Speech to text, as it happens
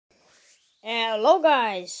Hello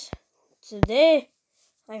guys, today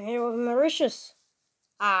I'm here with Mauritius.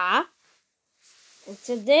 And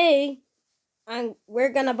today we're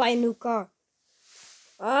gonna buy a new car.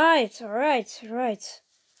 Alright. Now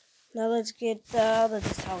let's get out of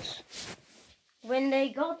this house. When they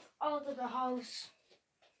got out of the house,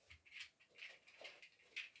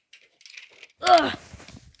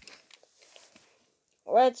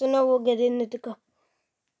 alright, so now we'll get into the car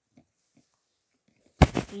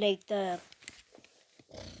later.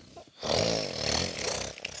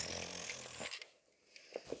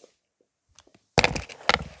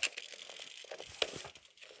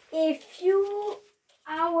 A few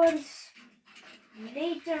hours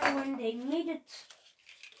later, when they needed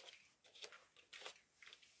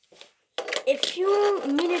a few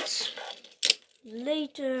minutes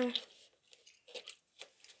later,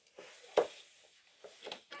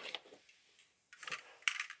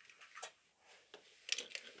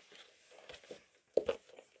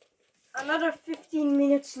 another 15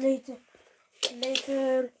 minutes later,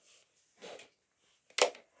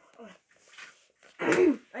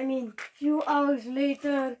 I mean, few hours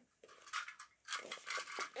later,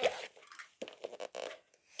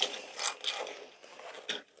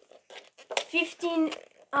 "15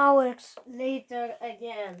 hours later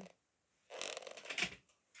again.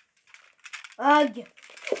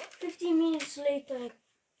 15 minutes later.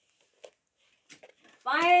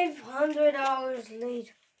 500 hours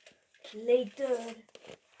later.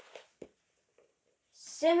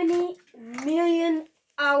 70 million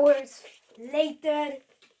hours later.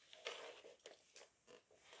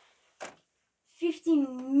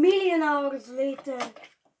 15 million hours later.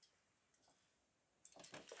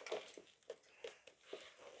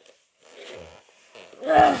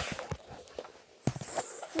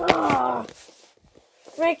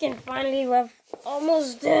 Freaking finally, we're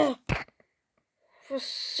almost there.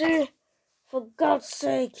 For God's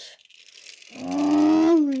sake.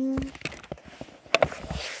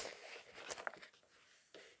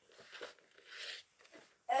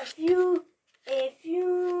 A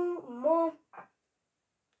few more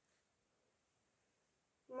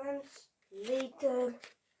months later.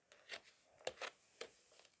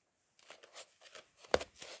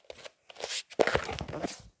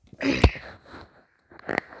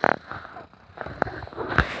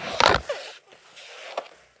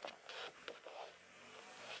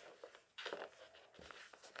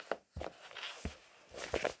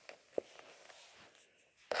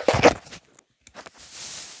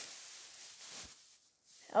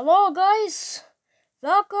 Hello guys,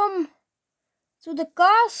 welcome to the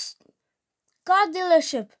car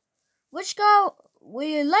dealership. Which car would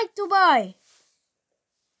you like to buy?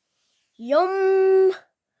 Yum!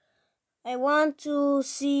 I want to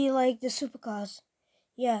see like the supercars.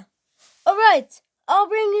 Yeah. Alright, I'll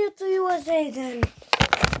bring you to USA then.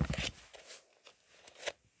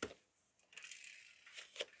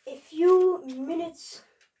 A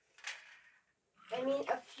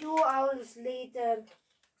few hours later,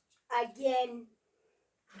 again.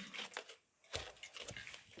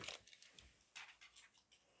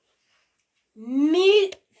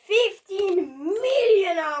 15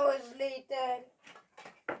 million hours later.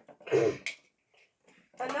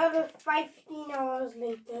 Another 15 hours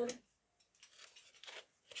later.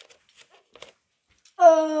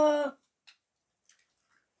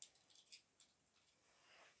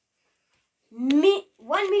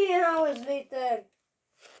 1 million hours later.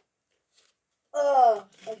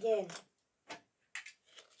 Again.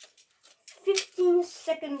 15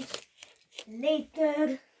 seconds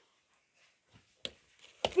later.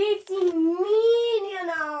 15 million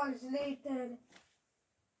hours later.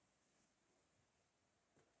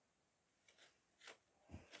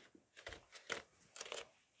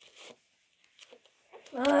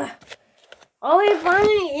 Are we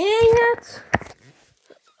finally in yet?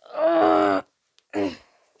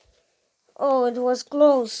 Oh, it was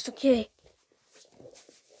closed. Okay.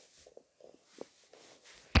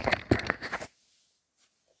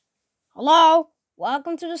 Hello,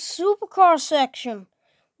 welcome to the supercar section.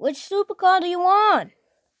 Which supercar do you want?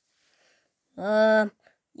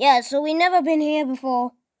 Yeah, so we never been here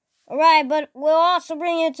before. Alright, but we'll also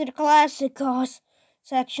bring you to the classic cars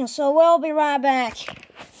section, so we'll be right back.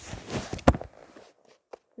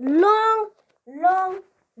 Long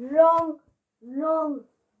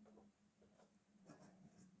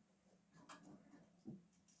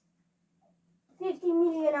 50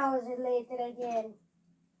 million hours later again.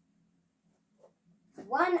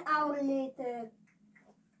 1 hour later.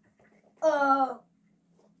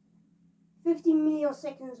 50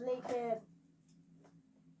 milliseconds later.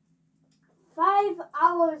 5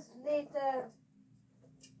 hours later.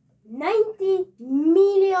 90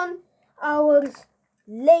 million hours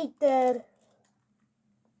later.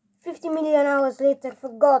 50 million hours later,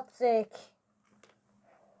 for God's sake.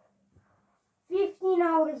 15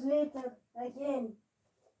 hours later, again.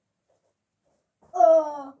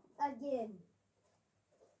 Oh, again.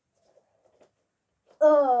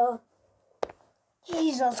 Oh,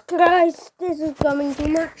 Jesus Christ, this is coming too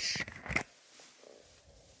much.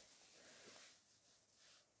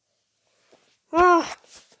 Ah,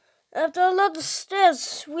 after a lot of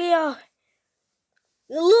steps, we are...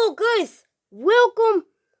 Hello guys, welcome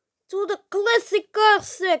to the classic car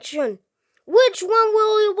section. Which one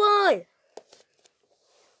will you buy?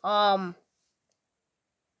 I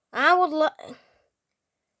would like...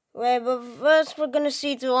 Wait, but first we're gonna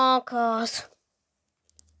see to all cars.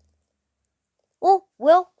 Oh,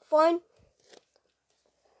 well, fine.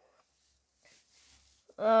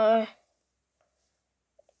 Hey,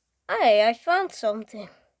 I found something.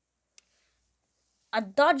 A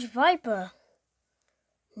Dodge Viper.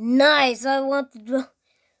 Nice, I want to...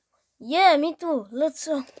 Yeah, me too. Let's...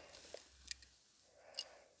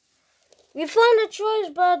 We found a choice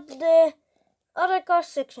about the other car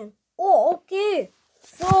section. Oh, okay.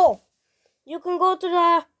 So, you can go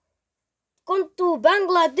to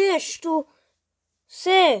Bangladesh to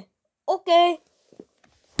say, okay.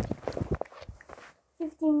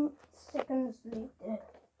 15 seconds later.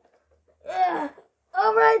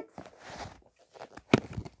 Alright.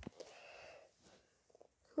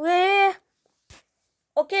 Where?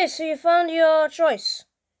 Okay, so you found your choice.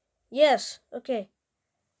 Yes, okay.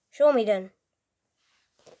 Show me then.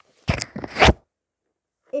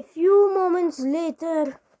 A few moments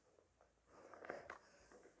later.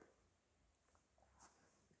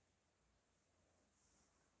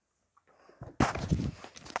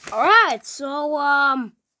 Alright, so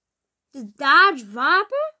the Dodge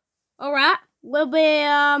Viper, alright, will be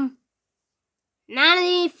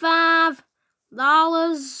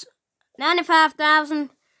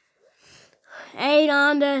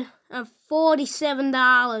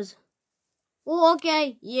 $95,847. Oh,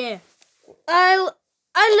 okay, yeah. I'll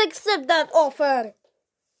accept that offer.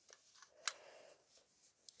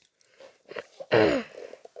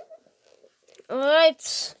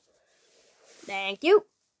 Alright. Thank you.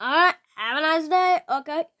 Alright, have a nice day.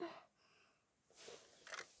 Okay.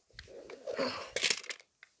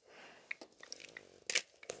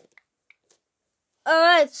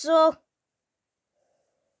 Alright, so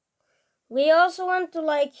we also want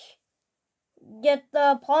to get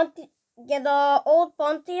the old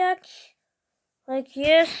Pontiac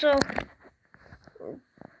here, so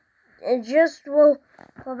it just will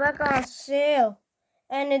go back on sale,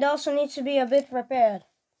 and it also needs to be a bit repaired.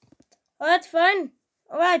 Alright, fine.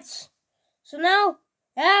 Alright, so now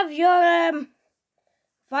have your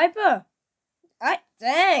Viper. Alright,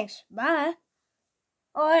 thanks. Bye.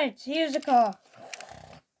 Alright, here's the car.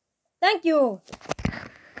 Thank you.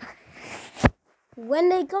 When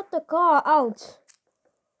they got the car out.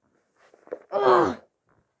 Alright.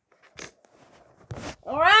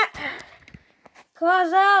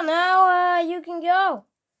 Car's out now, you can go.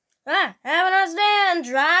 Have a nice day and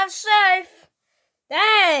drive safe.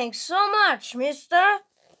 Thanks so much, mister.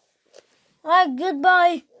 Alright,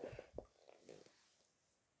 goodbye.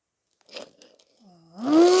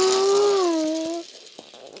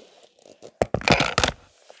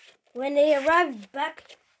 When they arrived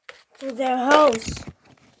back to their house,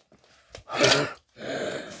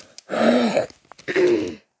 a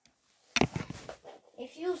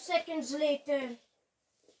few seconds later,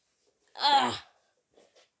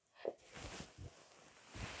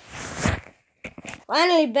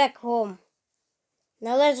 finally back home.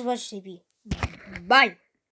 Now let's watch TV. Bye.